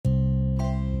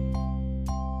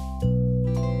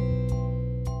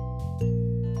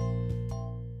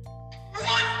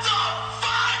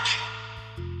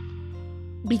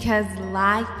Because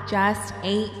life just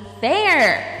ain't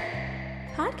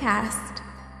fair. Podcast.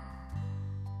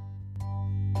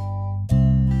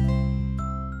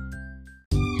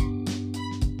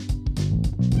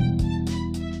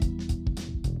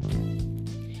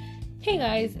 Hey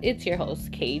guys, it's your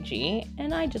host KG,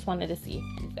 and I just wanted to see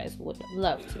if you guys would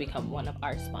love to become one of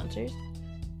our sponsors.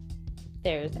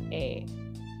 There's a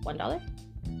 $1, $5,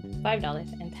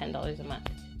 and $10 a month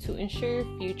to ensure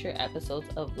future episodes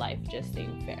of Life Just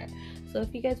Ain't Fair. So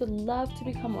if you guys would love to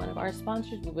become one of our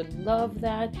sponsors, we would love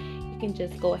that. You can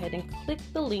just go ahead and click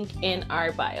the link in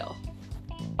our bio.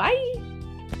 Bye!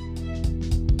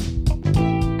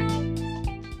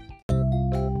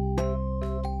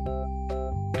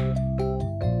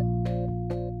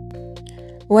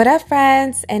 What up,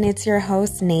 friends? And it's your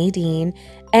host, Nadine.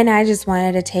 And I just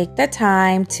wanted to take the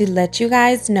time to let you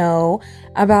guys know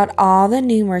about all the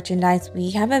new merchandise we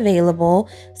have available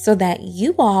so that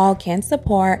you all can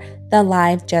support the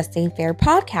Life Just Ain't Fair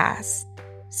podcast.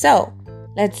 So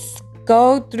let's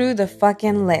go through the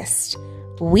fucking list.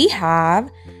 We have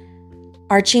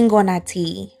our Chingona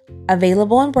tee,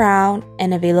 available in brown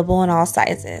and available in all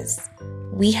sizes.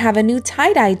 We have a new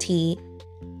tie-dye tee,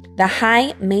 the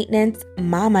High Maintenance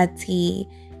Mama tee,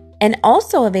 and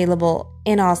also available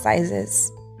in all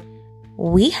sizes.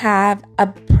 We have a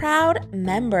proud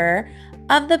member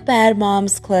of the Bad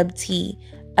Moms Club tee,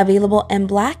 available in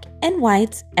black and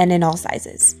white and in all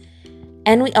sizes.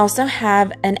 And we also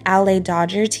have an LA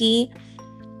Dodger tee,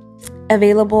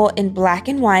 available in black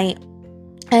and white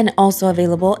and also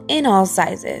available in all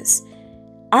sizes.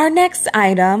 Our next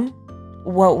item,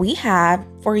 what we have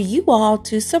for you all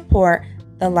to support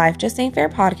the Life Just Ain't Fair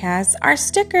podcast, are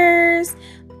stickers.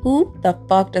 Who the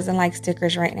fuck doesn't like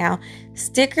stickers right now?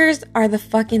 Stickers are the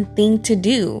fucking thing to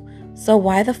do. So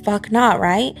why the fuck not,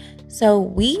 right? So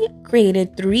we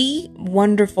created 3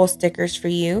 wonderful stickers for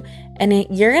you. And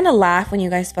you're going to laugh when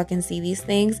you guys fucking see these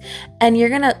things. And you're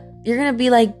going to be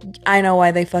like, I know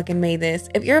why they fucking made this.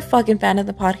 If you're a fucking fan of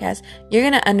the podcast, you're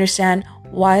going to understand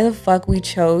why the fuck we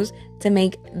chose to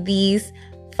make these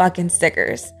fucking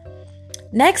stickers.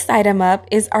 Next item up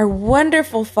is our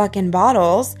wonderful fucking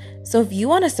bottles. So if you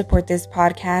want to support this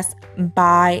podcast,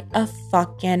 buy a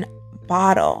fucking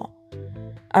bottle.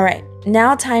 All right,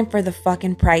 now time for the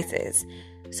fucking prices.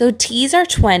 So teas are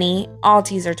 $20. All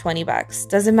teas are $20.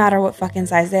 Doesn't matter what fucking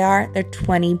size they are. They're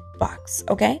 $20,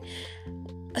 okay?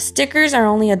 Stickers are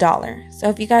only $1. So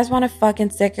if you guys want a fucking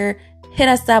sticker, hit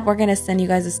us up. We're going to send you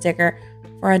guys a sticker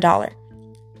for $1.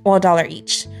 Well, $1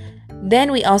 each.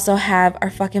 Then we also have our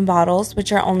fucking bottles,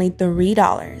 which are only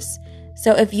 $3.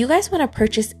 So if you guys want to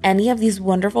purchase any of these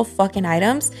wonderful fucking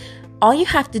items, all you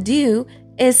have to do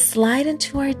is slide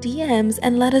into our DMs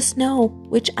and let us know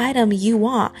which item you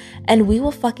want, and we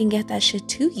will fucking get that shit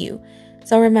to you.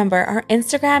 So remember, our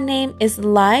Instagram name is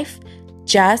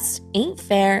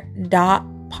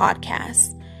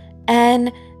lifejustaintfair.podcast.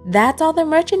 And that's all the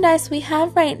merchandise we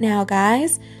have right now,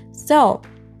 guys. So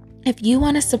if you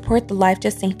want to support the Life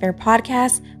Just Ain't Fair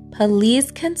podcast,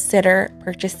 please consider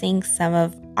purchasing some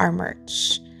of our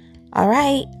merch. All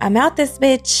right, I'm out this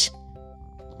bitch.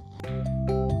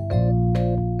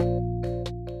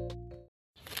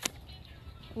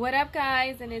 What up,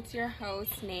 guys? And it's your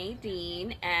host,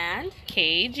 Nadine and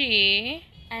KG.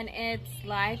 And it's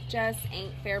Life Just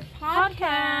Ain't Fair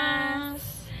podcast.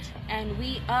 And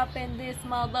we up in this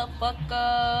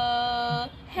motherfucker.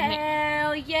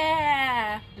 Hell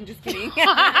yeah. I'm just kidding.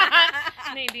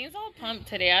 Nadine's all pumped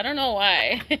today. I don't know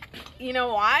why. You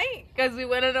know why? Because we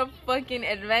went on a fucking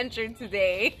adventure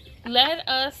today. Let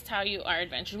us tell you our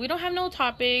adventure. We don't have no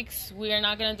topics. We are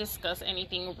not going to discuss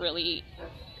anything really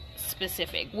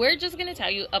specific. We're just going to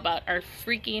tell you about our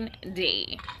freaking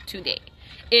day today.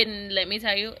 And let me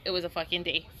tell you, it was a fucking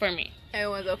day for me. It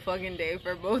was a fucking day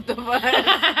for both of us.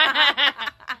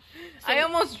 I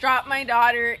almost dropped my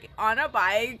daughter on a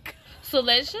bike. So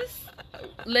let's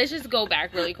just go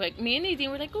back really quick. Me and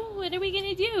Nadine were like, oh, what are we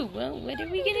gonna do? Well, what are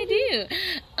we gonna do?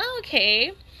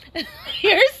 Okay.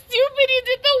 You're stupid. You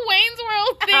did the Wayne's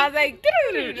World thing. I was like,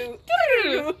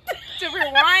 to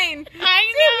rewind. I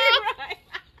know.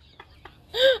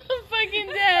 I'm fucking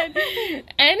dead.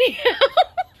 Anyhow.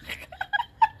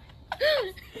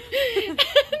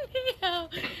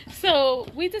 So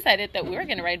we decided that we were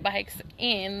gonna ride bikes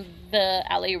in the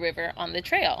LA River on the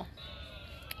trail.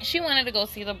 She wanted to go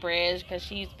see the bridge because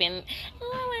she's been,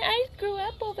 I grew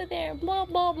up over there, blah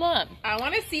blah blah. I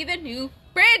want to see the new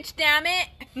bridge, damn it.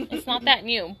 It's not that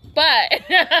new, but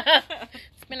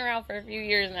it's been around for a few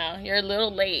years now. You're a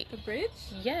little late. The bridge?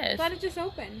 Yes. I thought it just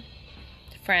opened.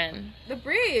 Friend. The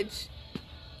bridge.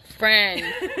 Friend.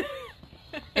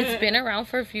 It's been around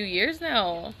for a few years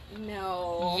now.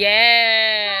 No.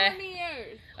 Yeah. How many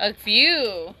years? A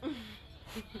few.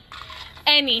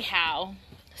 Anyhow,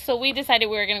 so we decided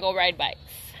we were going to go ride bikes.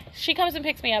 She comes and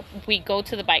picks me up. We go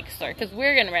to the bike store because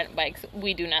we're going to rent bikes.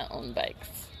 We do not own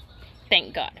bikes.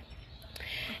 Thank God.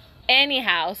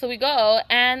 Anyhow, so we go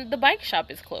and the bike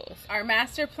shop is closed. Our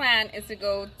master plan is to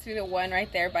go to the one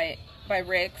right there by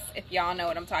Rick's, if y'all know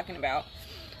what I'm talking about,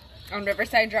 on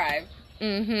Riverside Drive.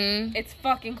 Mm-hmm. It's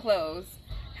fucking closed.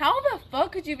 How the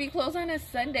fuck could you be closed on a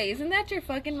Sunday? Isn't that your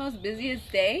fucking most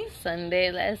busiest day?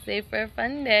 Sunday, last day for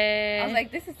fun day. I was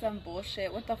like, this is some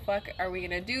bullshit. What the fuck are we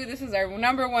gonna do? This is our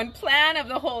number one plan of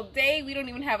the whole day. We don't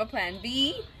even have a plan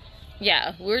B.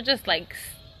 Yeah, we're just like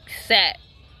set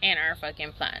in our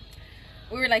fucking plan.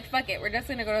 We were like, fuck it. We're just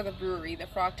gonna go to the brewery, the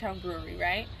Frogtown Brewery,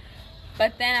 right?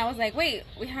 But then I was like, wait,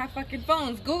 we have fucking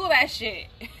phones. Google that shit.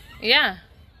 Yeah.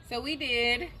 So we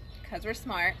did, because we're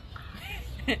smart.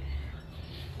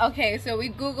 Okay, so we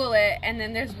Google it, and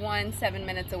then there's one 7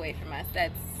 minutes away from us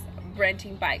that's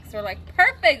renting bikes. So we're like,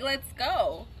 perfect, let's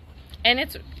go. And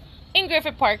it's in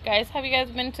Griffith Park, guys. Have you guys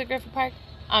been to Griffith Park?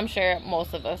 I'm sure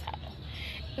most of us have.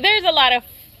 There's a lot of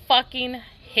fucking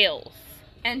hills.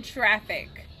 And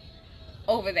traffic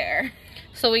over there.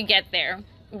 So we get there.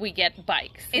 We get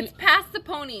bikes. It's past the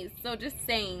ponies, so just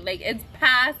saying. Like, it's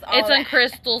past all It's that. on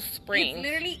Crystal Springs. It's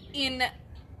literally in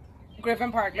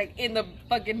Griffin Park. Like, in the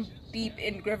fucking deep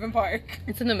in Griffin Park.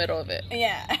 It's in the middle of it.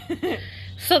 Yeah.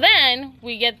 So then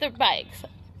we get the bikes.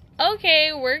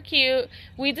 Okay, we're cute.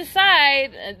 We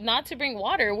decide not to bring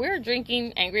water. We're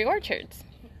drinking Angry Orchards.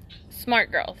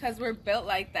 Smart girls. Because we're built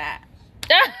like that.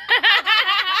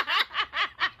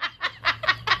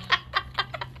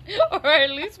 Or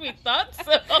at least we thought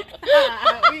so.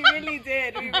 We really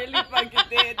did. We really fucking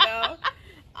did, though.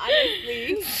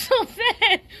 Honestly. So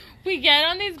then we get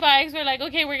on these bikes. We're like,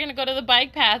 okay, we're going to go to the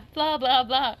bike path. Blah, blah,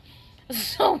 blah.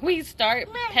 So we start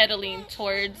pedaling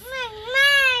towards...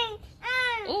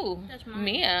 Ooh,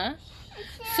 Mia.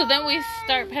 So then we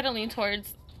start pedaling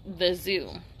towards the zoo.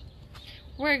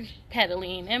 We're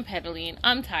pedaling and pedaling.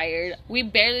 I'm tired. We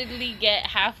barely get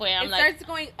halfway. It starts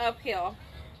going uphill.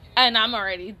 And I'm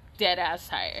already dead ass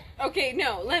tired. Okay,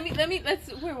 no.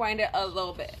 Let's rewind it a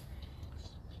little bit.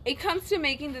 It comes to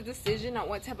making the decision on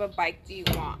what type of bike do you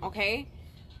want, okay?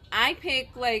 I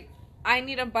pick, like, I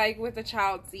need a bike with a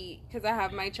child seat because I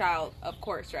have my child, of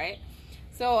course, right?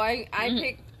 So I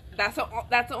pick, that's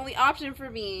the only option for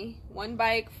me. One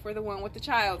bike for the one with the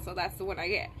child, so that's the one I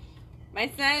get. My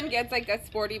son gets, like, a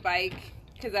sporty bike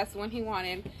because that's the one he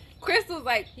wanted. Crystal's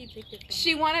like,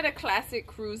 she wanted a classic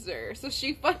cruiser, so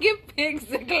she fucking picks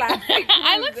the classic cruiser.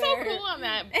 I look so cool on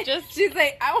that. She's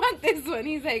like, I want this one.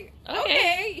 He's like,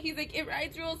 okay. He's like, it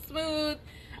rides real smooth.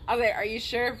 I was like, are you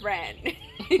sure, friend?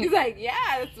 He's like, yeah,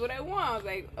 that's what I want. I was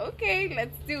like, okay,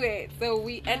 let's do it. So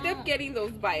we end up getting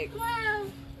those bikes.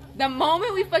 The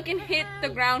moment we fucking hit the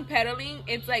ground pedaling,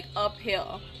 it's like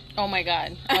uphill. Oh my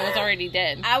God. I was already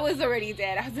dead. I was already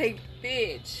dead. I was like,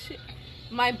 bitch.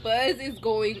 My buzz is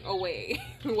going away.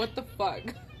 What the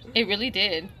fuck? It really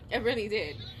did. It really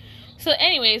did. So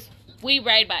anyways, we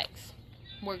ride bikes.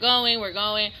 We're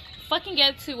going. Fucking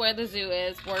get to where the zoo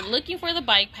is. We're looking for the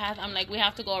bike path. I'm like, we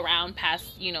have to go around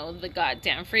past, the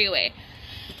goddamn freeway.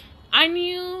 I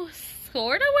knew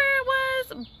sort of where it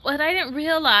was, but I didn't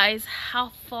realize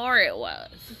how far it was.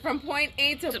 From point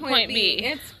A to point B.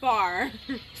 It's far.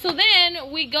 So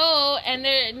then we go, and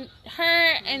then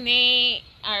her and they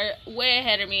are way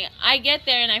ahead of me. I get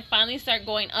there, and I finally start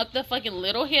going up the fucking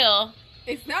little hill.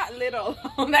 It's not little.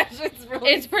 That shit's really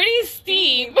It's pretty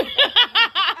steep.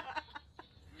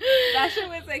 That shit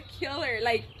was a killer.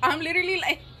 Like, I'm literally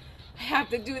like, I have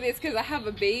to do this because I have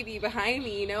a baby behind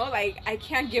me, Like, I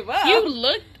can't give up. You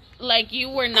looked like you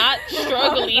were not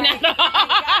struggling at all.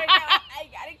 I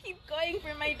gotta keep going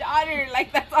for my daughter.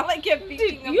 Like, that's all I kept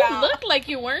thinking about. You looked like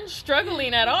you weren't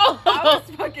struggling at all. I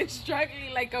was fucking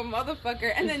struggling like a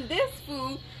motherfucker. And then this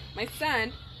fool, my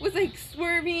son, was like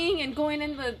swerving and going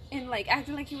in like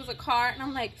acting like he was a car. And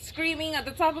I'm like screaming at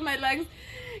the top of my lungs,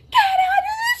 get out of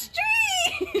the street!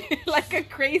 Like a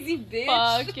crazy bitch.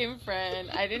 Fucking friend.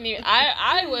 I didn't even,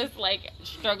 I was like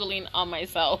struggling on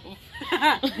myself.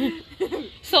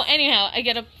 So anyhow, I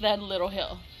get up that little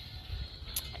hill.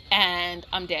 And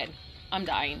I'm dead. I'm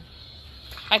dying.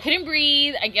 I couldn't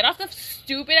breathe. I get off the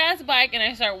stupid ass bike and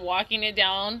I start walking it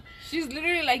down. She's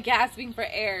literally like gasping for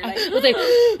air. Like,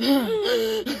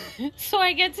 so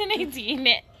I get to Nadine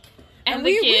and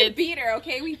the we kids. beat her,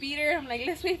 okay? We beat her. I'm like,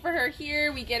 let's wait for her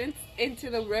here. We get into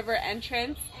the river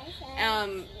entrance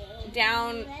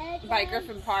down by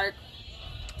Griffin Park.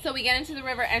 So we get into the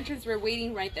river entrance. We're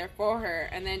waiting right there for her.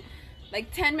 And then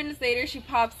Like 10 minutes later, she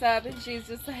pops up and she's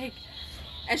just like,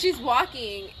 and she's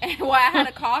walking. And I had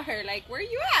to call her, like, where are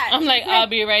you at? I'm like, I'll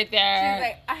be right there. She's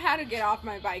like, I had to get off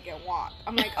my bike and walk.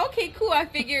 I'm like, okay, cool. I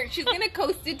figured she's going to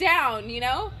coast it down, you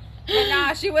know? But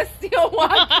nah, she was still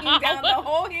walking down the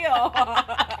whole hill.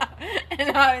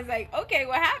 And I was like, okay,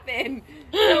 what happened?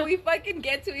 So we fucking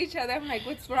get to each other. I'm like,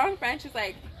 what's wrong, Fran? She's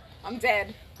like, I'm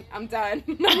dead. I'm done.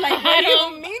 I'm like, what do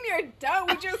you mean you're done?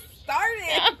 We just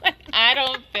started. Like, I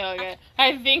don't feel good.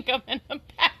 I think I'm gonna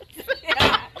pass.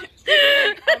 Yeah.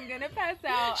 Like, I'm gonna pass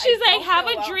out. She's like, have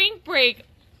a drink break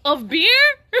of beer?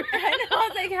 And I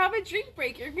was like, have a drink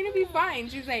break. You're gonna be fine.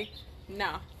 She's like,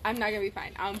 no, I'm not gonna be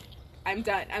fine. I'm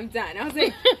done. I'm done. I was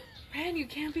like, man, you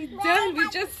can't be done. We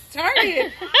just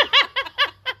started.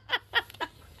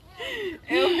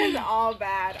 It was all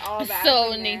bad. All bad.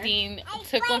 So Nadine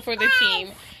took one for the team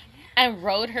and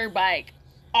rode her bike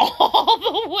all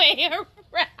the way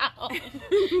around.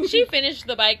 She finished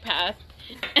the bike path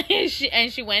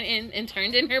and she went in and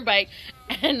turned in her bike,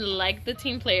 and like the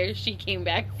team player, she came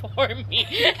back for me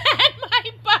and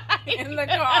my bike in the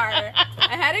car.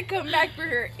 I had to come back for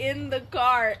her in the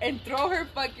car and throw her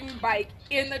fucking bike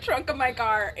in the trunk of my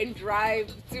car and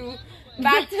drive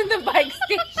back to the bike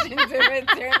station to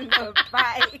return the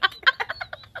bike.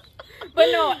 But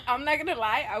no, I'm not gonna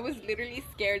lie, I was literally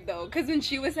scared though, because when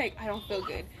she was like, I don't feel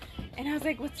good, and I was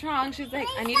like, what's wrong? She's like,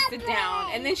 I need to sit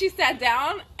down. And then she sat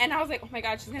down, and I was like, oh my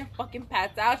god, she's gonna fucking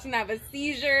pass out. She's gonna have a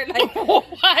seizure. Like, why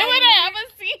would I have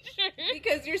a seizure?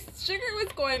 Because your sugar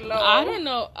was going low. I don't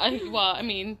know.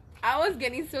 I was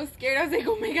getting so scared. I was like,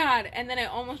 oh my god. And then I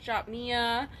almost dropped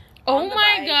Nia. Oh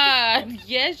my god.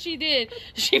 Yes, she did.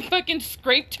 She fucking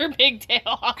scraped her pigtail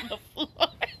on the floor.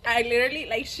 I literally,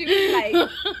 like, she was like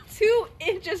 2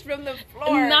 inches from the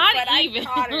floor. Not but even. I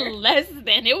caught her. Less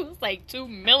than. It was like 2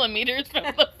 millimeters from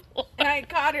the floor. And I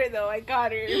caught her though.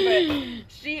 But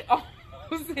she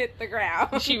almost hit the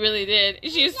ground. She really did.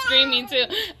 She was screaming too.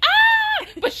 Ah!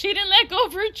 But she didn't let go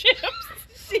of her chips.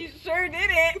 She sure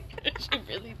didn't. She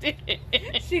really did.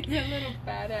 She's a little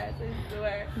badass, I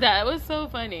swear. That was so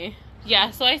funny.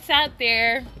 Yeah, so I sat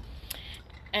there,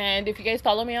 and if you guys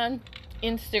follow me on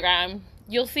Instagram,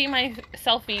 you'll see my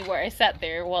selfie where I sat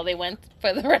there while they went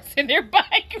for the rest of their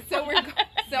bike. So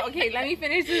okay, let me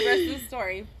finish the rest of the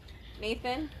story.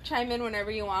 Nathan, chime in whenever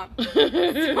you want. So,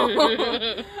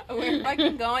 we're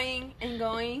fucking going,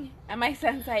 and my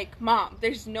son's like, Mom,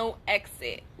 there's no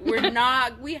exit.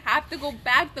 We have to go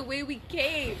back the way we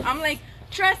came. I'm like,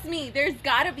 trust me, there's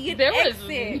gotta be an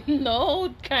exit. Was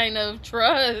no kind of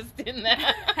trust in that.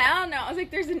 Hell no. I was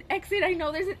like, there's an exit. I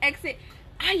know there's an exit.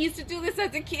 I used to do this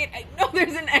as a kid. I know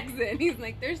there's an exit. And he's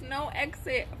like, there's no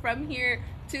exit from here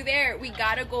to there. We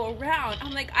gotta go around.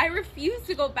 I'm like, I refuse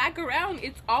to go back around.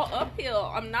 It's all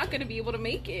uphill. I'm not gonna be able to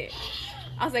make it.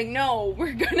 I was like, no,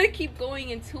 we're gonna keep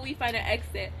going until we find an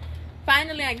exit.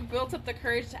 Finally, I built up the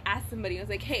courage to ask somebody. I was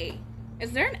like, hey,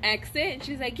 is there an exit? And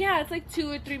she's like, yeah, it's like 2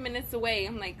 or 3 minutes away.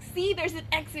 I'm like, see, there's an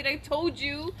exit. I told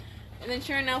you. And then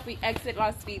sure enough, we exit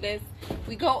Los Feliz.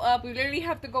 We go up. We literally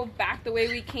have to go back the way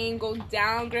we came. Go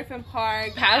down Griffin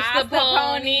Park. Past the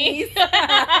ponies.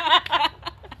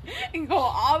 And go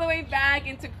all the way back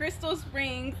into Crystal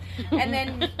Springs. And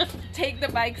then take the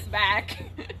bikes back.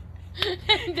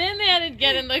 And then they had to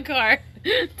get in the car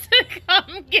to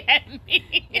come get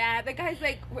me. Yeah, the guy's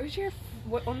like, where's your...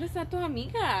 ¿Dónde está tu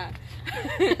amiga?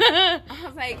 I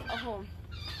was like, oh...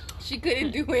 She couldn't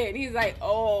do it. He's like,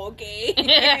 oh, okay.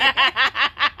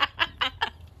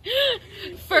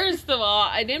 First of all,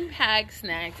 I didn't pack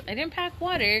snacks. I didn't pack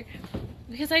water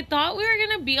because I thought we were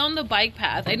going to be on the bike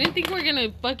path. I didn't think we were going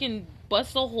to fucking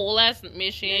bust a whole ass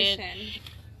mission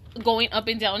going up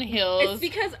and down hills. It's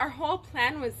because our whole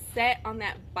plan was set on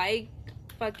that bike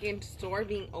fucking store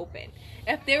being open.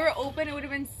 If they were open, it would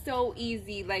have been so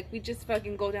easy. Like, we just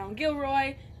fucking go down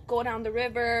Gilroy, go down the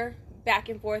river, back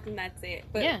and forth, and that's it.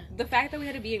 But yeah, the fact that we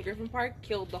had to be in Griffin Park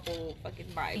killed the whole fucking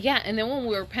vibe. Yeah, and then when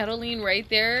we were pedaling right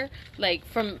there, like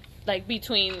from like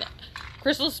between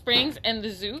Crystal Springs and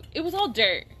the zoo, it was all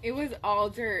dirt. It was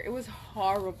all dirt. It was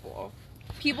horrible.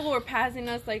 People were passing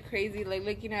us like crazy, like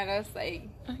looking at us like,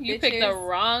 you picked the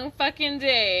wrong fucking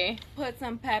day. Put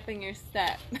some pep in your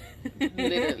step.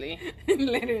 Literally.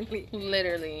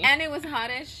 Literally. And it was hot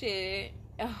as shit.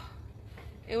 Ugh.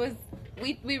 It was.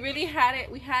 We really had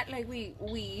it. We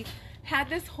had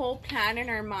this whole plan in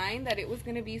our mind that it was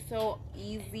gonna be so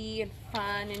easy and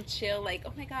fun and chill. Like,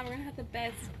 oh my god, we're gonna have the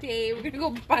best day. We're gonna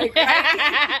go bike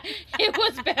riding. It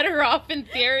was better off in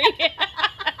theory.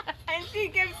 And she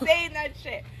kept saying that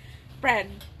shit. Friend,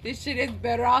 this shit is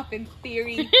better off in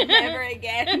theory. Never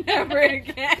again. Never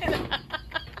again.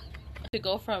 To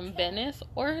go from Venice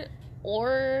or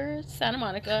or Santa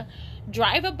Monica,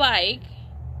 drive a bike,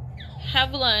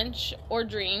 have lunch or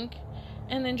drink,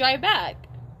 and then drive back.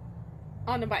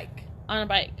 On a bike. On a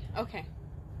bike. Okay.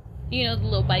 You know, the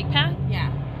little bike path?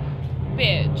 Yeah.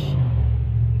 Bitch.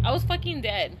 I was fucking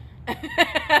dead.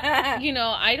 You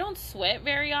know, I don't sweat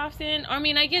very often. I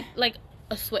mean, I get, like,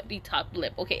 a sweaty top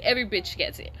lip. Okay, every bitch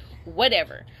gets it.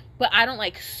 Whatever. But I don't,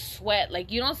 like, sweat.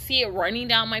 Like, you don't see it running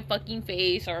down my fucking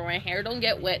face, or my hair don't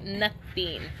get wet.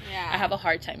 Nothing. Yeah. I have a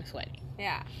hard time sweating.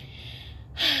 Yeah.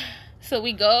 So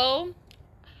we go,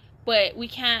 but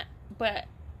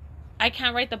I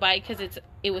can't ride the bike because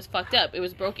it was fucked up. It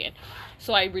was broken.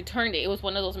 So I returned it. It was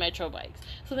one of those Metro bikes.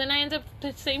 So then I ended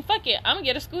up saying, fuck it, I'm gonna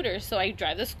get a scooter. So I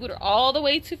drive the scooter all the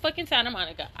way to fucking Santa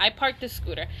Monica. I parked the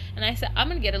scooter and I said, I'm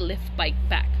gonna get a Lyft bike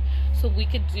back so we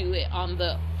could do it on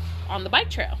the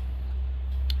bike trail.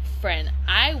 Friend,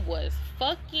 I was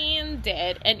fucking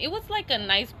dead. And it was like a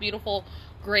nice, beautiful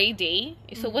gray day.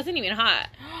 So it wasn't even hot.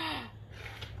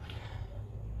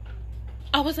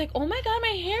 I was like, oh my god, my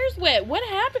hair's wet. What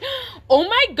happened? Oh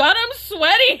my god, I'm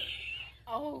sweating.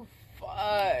 Oh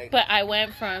fuck. But I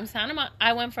went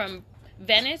from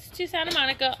Venice to Santa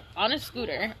Monica on a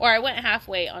scooter, or I went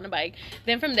halfway on a bike.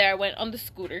 Then from there I went on the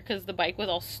scooter because the bike was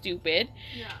all stupid.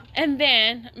 Yeah. And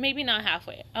then maybe not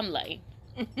halfway. I'm lying.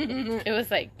 It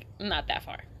was like not that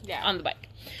far. Yeah. On the bike.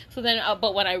 So then,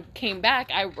 but when I came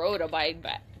back, I rode a bike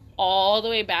back all the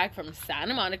way back from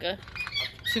Santa Monica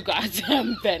to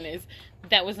goddamn Venice.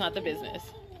 That was not the business.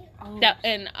 Oh.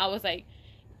 And I was like,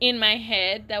 in my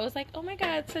head, that was like, oh my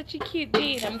god, such a cute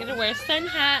date. I'm gonna wear a sun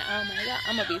hat. Oh my god,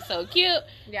 I'm gonna be so cute.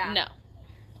 Yeah. No.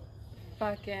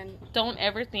 Fucking. Don't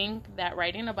ever think that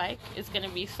riding a bike is gonna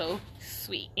be so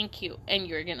sweet and cute, and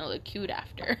you're gonna look cute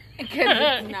after. Because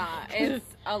it's not. It's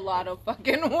a lot of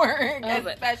fucking work, Oh,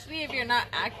 especially if you're not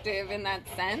active in that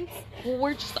sense.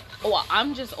 Well,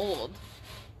 I'm just old.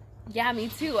 Yeah, me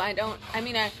too. I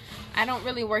don't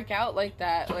really work out like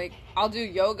that. Like, I'll do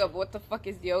yoga, but what the fuck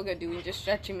is yoga doing? Just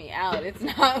stretching me out. It's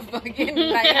not fucking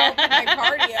like helping my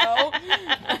cardio.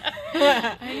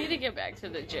 I need to get back to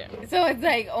the gym. So it's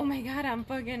like, oh my god, I'm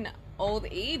fucking old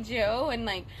age, yo. And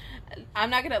like, I'm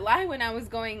not gonna lie, when I was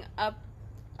going up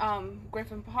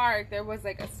Griffin Park, there was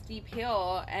like a steep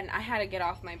hill, and I had to get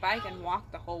off my bike and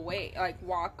walk the whole way. Like,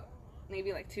 walk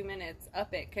maybe like 2 minutes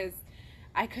up it, because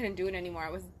I couldn't do it anymore. I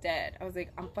was dead. I was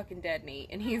like, I'm fucking dead, Nate.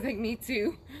 And he's like, me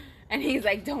too. And he's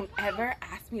like, don't ever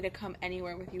ask me to come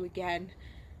anywhere with you again.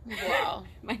 Wow.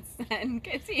 My son,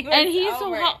 because he was And he's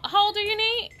over. how old are you,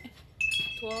 Nate?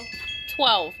 12.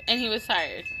 12, and he was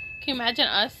tired. Can you imagine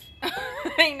us?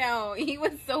 I know. He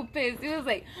was so pissed. He was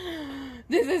like,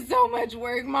 this is so much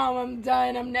work, Mom. I'm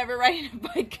done. I'm never riding a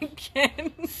bike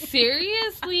again.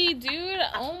 Seriously, dude?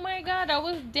 Oh my god, I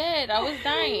was dead. I was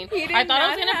dying. He did I thought I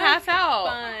was not gonna have pass out.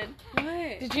 Fun.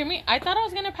 What? Did you hear me? I thought I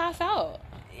was gonna pass out.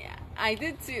 Yeah, I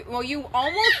did too. Well, you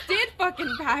almost did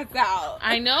fucking pass out.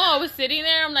 I know. I was sitting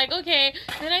there. I'm like, okay.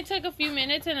 Then I took a few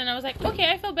minutes, and then I was like, okay,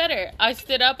 I feel better. I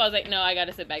stood up. I was like, no, I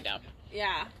gotta sit back down.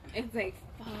 Yeah. It's like,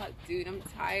 fuck, dude, I'm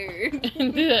tired.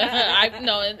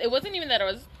 No, it wasn't even that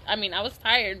I was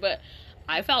tired, but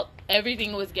I felt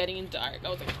everything was getting dark. I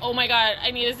was like, oh my god,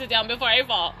 I need to sit down before I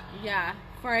fall. Yeah,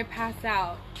 before I pass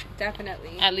out,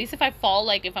 definitely. At least if I fall,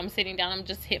 like, if I'm sitting down, I'm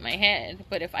just hit my head.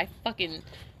 But if I fucking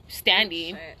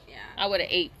standing, Shit, yeah. I would have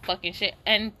ate fucking shit.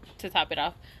 And to top it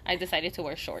off, I decided to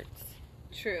wear shorts.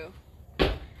 True.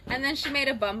 And then she made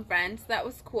a bum friend, so that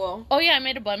was cool. Oh yeah, I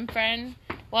made a bum friend.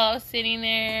 While I was sitting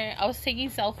there, I was taking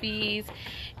selfies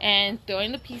and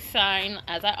throwing the peace sign,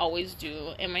 as I always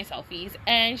do in my selfies.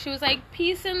 And she was like,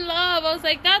 peace and love. I was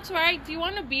like, that's right. Do you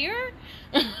want a beer?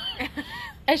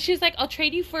 And she's like, I'll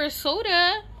trade you for a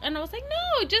soda. And I was like,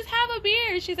 no, just have a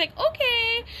beer. She's like,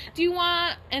 okay. Do you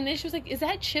want... And then she was like, is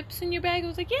that chips in your bag? I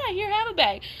was like, yeah, here, have a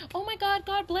bag. Oh my God,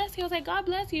 God bless you. I was like, God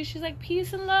bless you. She's like,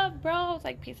 peace and love, bro. I was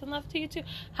like, peace and love to you too.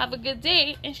 Have a good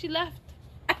day. And she left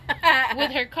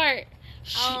with her cart.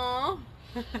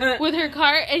 With her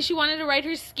cart, and she wanted to ride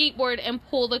her skateboard and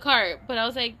pull the cart, but I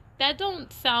was like, that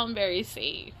don't sound very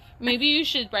safe. Maybe you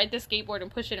should ride the skateboard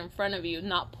and push it in front of you,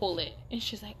 not pull it. And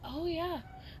she's like, oh yeah,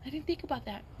 I didn't think about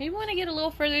that. Maybe when I get a little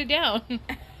further down.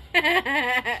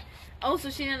 Oh,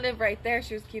 so she didn't live right there.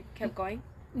 She was kept going.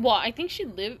 Well, I think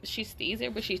she stays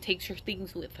there, but she takes her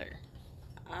things with her.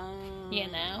 You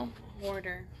know,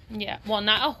 hoarder. Yeah, well,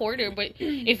 not a hoarder, but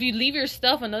if you leave your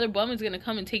stuff, another bum is gonna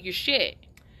come and take your shit.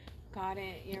 Got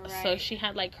it. You're right. So she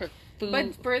had like her food.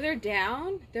 But further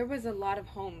down, there was a lot of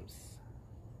homes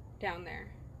down there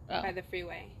by the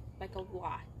freeway. Like a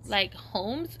lot. Like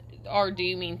homes, or do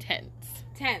you mean tents?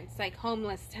 tents, like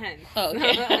homeless tents. Oh,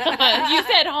 okay. You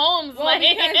said homes, well, like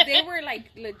because they were like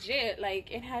legit.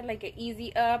 Like it had like an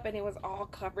easy up, and it was all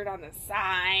covered on the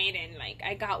side. And like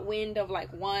I got wind of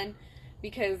like one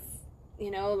because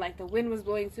like the wind was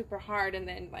blowing super hard, and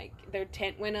then like their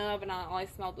tent went up, and all I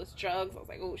smelled was drugs. I was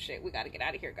like, oh shit, we got to get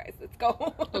out of here, guys. Let's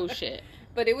go. Oh shit.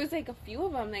 But it was like a few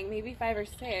of them, like maybe 5 or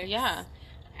 6. Yeah.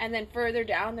 And then further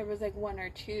down there was like 1 or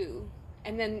 2,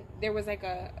 and then there was like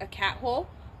a cat hole.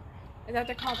 Is that what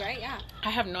they're called, right? Yeah. I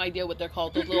have no idea what they're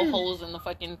called. Those little holes in the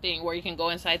fucking thing where you can go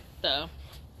inside the...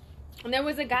 And there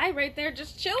was a guy right there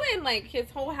just chilling. Like,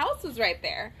 his whole house was right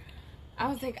there. I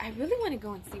was like, I really want to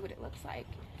go and see what it looks like.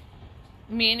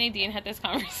 Me and Nadine had this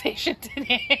conversation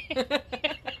today.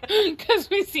 Because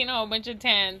we seen a whole bunch of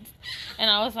tents. And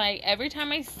I was like, every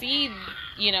time I see,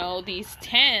 these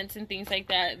tents and things like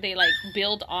that, they, like,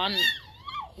 build on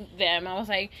them. I was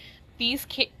like, these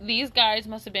guys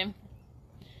must have been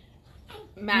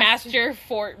master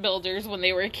fort builders when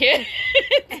they were kids.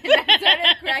 And I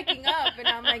started cracking up, and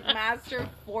I'm like, master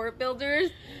fort builders?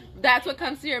 That's what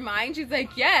comes to your mind? She's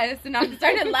like, yes. And I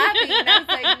started laughing, and I was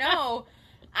like, no,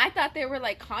 I thought they were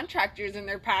like contractors in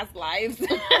their past lives.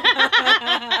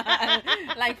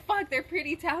 Like, fuck, they're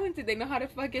pretty talented. They know how to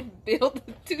fucking build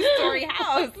a 2-story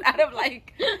house out of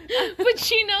like...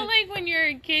 But like when you're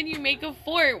a kid, you make a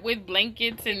fort with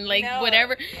blankets and like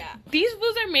whatever. Yeah. These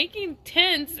fools are making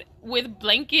tents with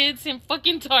blankets and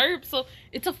fucking tarps, so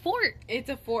it's a fort. It's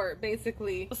a fort,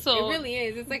 basically. So it really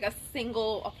is. It's like a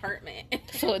single apartment.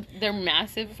 So they're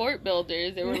massive fort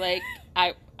builders. They were like,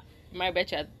 I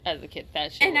bet you as a kid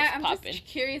that shit was I'm popping. just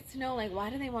curious to know, like, why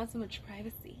do they want so much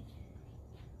privacy?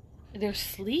 They're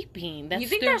sleeping. You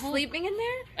think they're sleeping in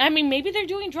there? I mean, maybe they're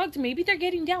doing drugs. Maybe they're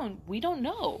getting down. We don't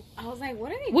know. I was like,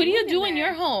 what are they What do doing you do in there?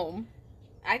 your home?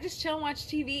 I just chill and watch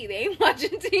TV. They ain't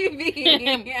watching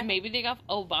TV. Yeah. Maybe they got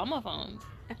Obama phones.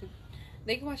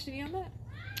 They can watch TV on that?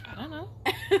 I don't know.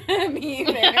 Me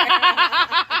either.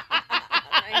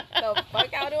 Like, the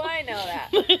fuck, how do I know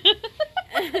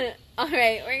that?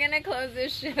 Alright, we're gonna close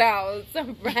this shit out.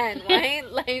 So, Fran, what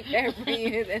ain't life fair for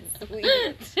you this week?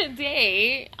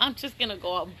 Today, I'm just gonna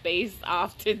go out based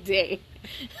off today.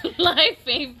 Life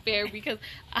ain't fair because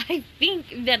I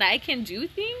think that I can do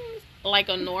things like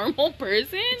a normal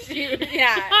person.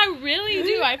 Yeah. I really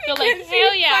do. I feel like,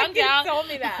 hell yeah, I'm down. Told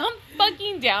me that. I'm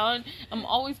fucking down. I'm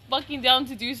always fucking down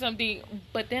to do something.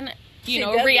 But then,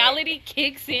 reality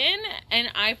kicks in,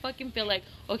 and I fucking feel like,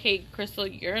 okay, Crystal,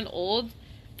 you're an old,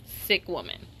 sick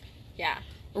woman. Yeah.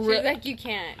 She's like, you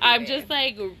can't. I'm just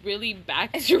like really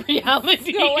back to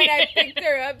reality. So when I picked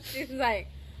her up, she's like,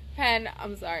 Pen,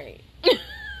 I'm sorry.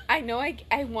 I know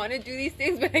I want to do these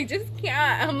things, but I just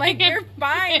can't. I'm like, you're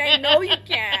fine. I know you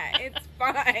can't. It's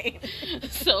fine.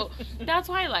 So that's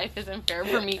why life isn't fair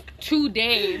for me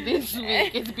today, this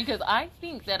week. It's because I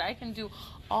think that I can do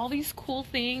all these cool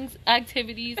things,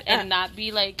 activities, and not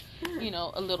be like,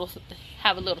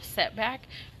 have a little setback.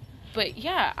 But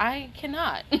yeah, I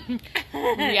cannot.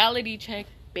 Reality check,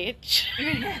 bitch.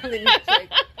 Reality check.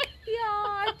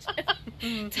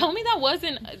 Tell me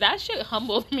that shit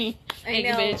humbled me. I Like,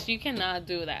 know. bitch, you cannot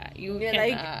do that. You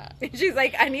cannot. Like, she's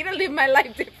like, I need to live my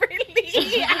life differently.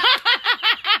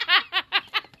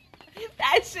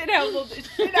 That shit humbled the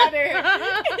shit out of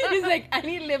her. She's like, I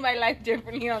need to live my life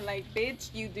differently. I'm like,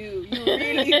 bitch, you do. You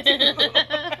really do.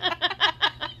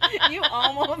 You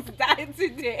almost died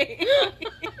today.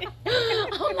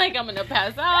 I'm like, I'm gonna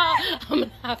pass out. I'm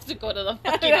gonna have to go to the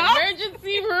fucking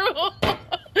emergency room.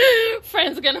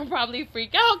 Friend's gonna probably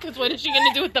freak out because what is she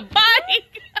gonna do with the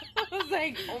bike? I was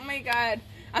like, oh my god.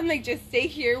 I'm like, just stay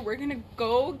here. We're gonna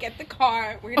go get the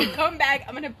car. We're gonna come back.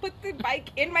 I'm gonna put the bike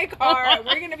in my car.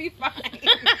 We're gonna be fine.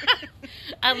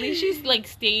 At least she's like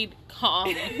stayed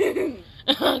calm.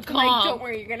 Like, don't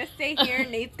worry, you're gonna stay here.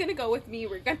 Nate's gonna go with me.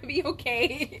 We're gonna be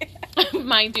okay.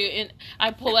 Mind you, and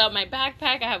I pull out my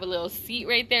backpack. I have a little seat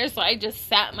right there, so I just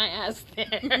sat my ass there.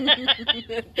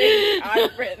 Thank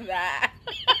God for that.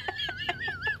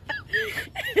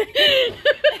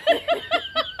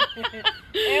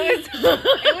 It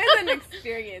was an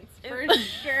experience for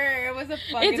sure. It was a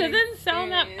fucking It doesn't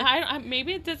sound that. experience.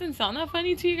 Maybe it doesn't sound that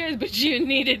funny to you guys, but you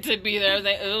needed to be there. I was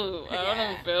like, oh, I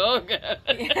don't feel good.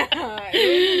 Yeah,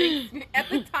 it was at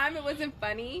the time it wasn't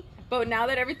funny, but now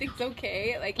that everything's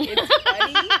okay, like it's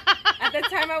funny. At the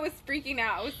time I was freaking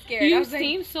out. I was scared. I You was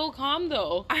seem so calm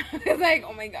though. I was like,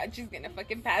 oh my god, she's gonna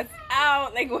fucking pass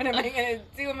out. Like, what am I gonna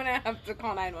do? I'm gonna have to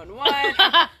call 911.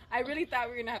 I really thought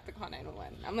we were gonna have to call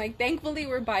 911. I'm like, thankfully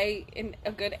we're by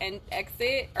a good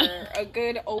exit or a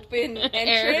good open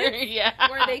entrance Yeah.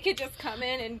 where they could just come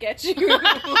in and get you.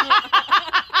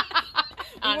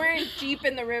 We weren't deep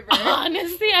in the river.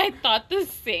 Honestly, I thought the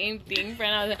same thing,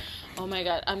 friend. I was like, oh my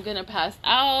god, I'm gonna pass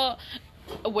out.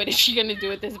 What is she gonna do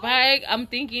with this bike? I'm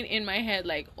thinking in my head,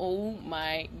 like, oh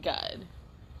my god.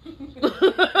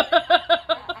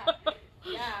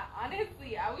 Yeah,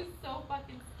 honestly, I was so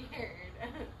fucking scared.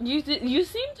 You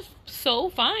seemed so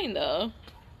fine though.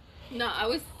 No, I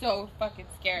was so fucking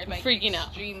scared, like Freaking out.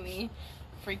 extremely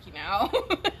freaking out.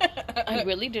 I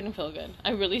really didn't feel good.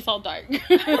 I really saw dark.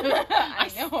 I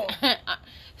know.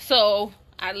 So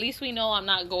at least we know I'm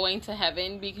not going to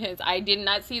heaven because I did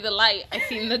not see the light. I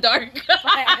seen the dark.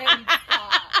 I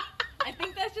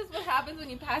think that's just what happens when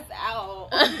you pass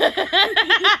out.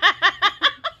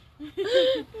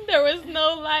 There was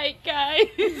no light, guys.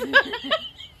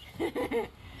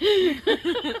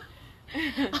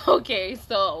 Okay,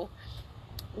 so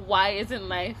why isn't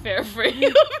life fair for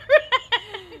you?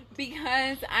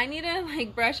 Because I need to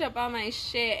like brush up on my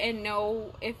shit and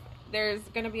know if there's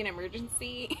gonna be an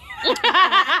emergency.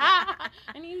 I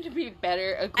need to be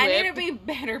better equipped. I need to be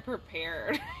better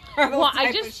prepared. For those Well,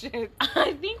 type of shit.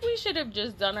 I think we should have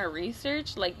just done our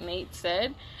research, like Nate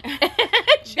said, and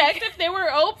checked if they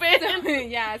were open.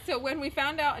 So when we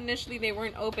found out initially they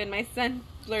weren't open, my son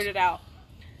blurted out,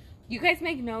 "You guys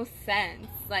make no sense.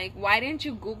 Like, why didn't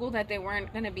you Google that they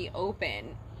weren't gonna be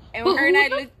open?" And her and I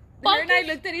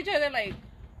looked at each other like,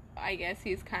 I guess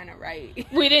he's kind of right.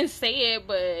 We didn't say it,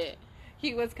 but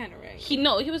he was kind of right. He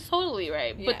was totally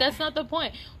right. Yeah. But that's not the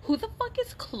point. Who the fuck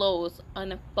is closed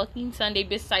on a fucking Sunday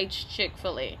besides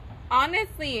Chick-fil-A?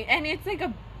 Honestly, and it's like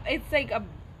a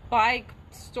bike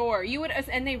store. You would,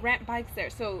 and they rent bikes there,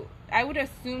 so I would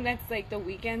assume that's like the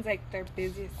weekends, like their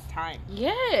busiest time.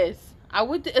 Yes, I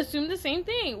would assume the same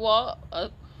thing. Well,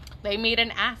 they made an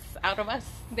ass out of us.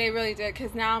 They really did,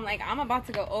 because now I'm like, I'm about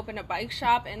to go open a bike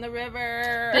shop in the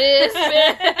river. This If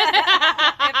they're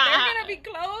gonna be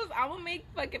closed, I will make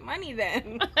fucking money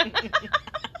then.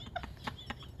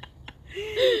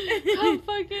 I'm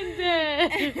fucking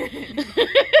dead.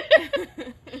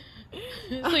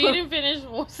 So you didn't finish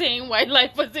saying why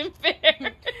life wasn't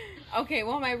fair. Okay,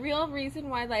 well, my real reason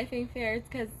why life ain't fair is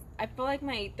because I feel like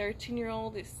my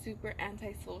 13-year-old is super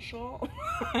antisocial.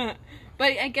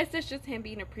 But I guess it's just him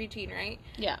being a preteen, right?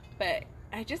 Yeah. But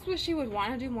I just wish he would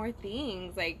want to do more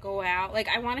things, like go out. Like,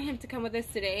 I wanted him to come with us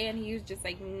today, and he was just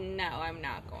like, no, I'm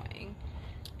not going.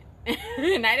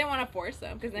 And I didn't want to force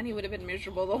him, because then he would have been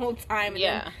miserable the whole time. And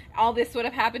then all this would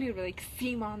have happened. He would be like,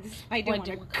 see, Mom, this is why I didn't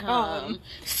want to come.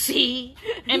 See?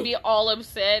 And be all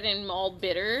upset and all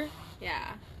bitter.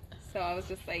 Yeah. So I was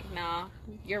just like, nah,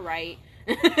 you're right.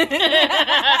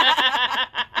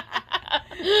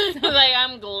 Like,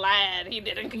 I'm glad he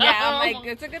didn't come. Yeah, I'm like,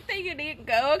 it's a good thing you didn't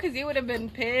go, because you would have been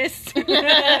pissed. But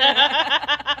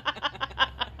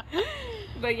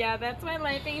yeah, that's why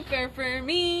life ain't fair for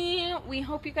me. We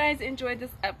hope you guys enjoyed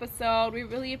this episode. We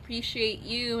really appreciate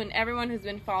you and everyone who's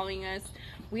been following us.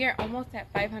 We are almost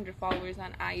at 500 followers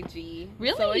on IG.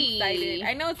 Really? So excited.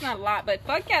 I know it's not a lot, but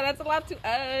fuck yeah, that's a lot to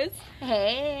us.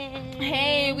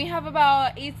 Hey, we have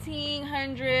about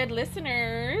 1,800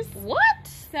 listeners. What?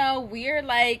 So we're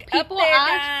like people up there,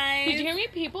 guys. Did you hear me?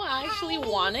 People actually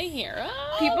want to hear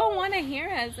us. People want to hear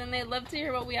us, and they love to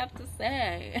hear what we have to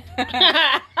say.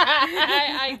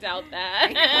 I doubt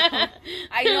that.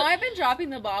 I know I've been dropping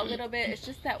the ball a little bit. It's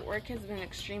just that work has been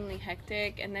extremely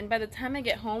hectic, and then by the time I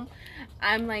get home,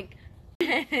 I'm like,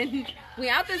 we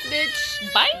out this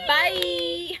bitch. Bye.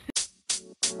 Bye.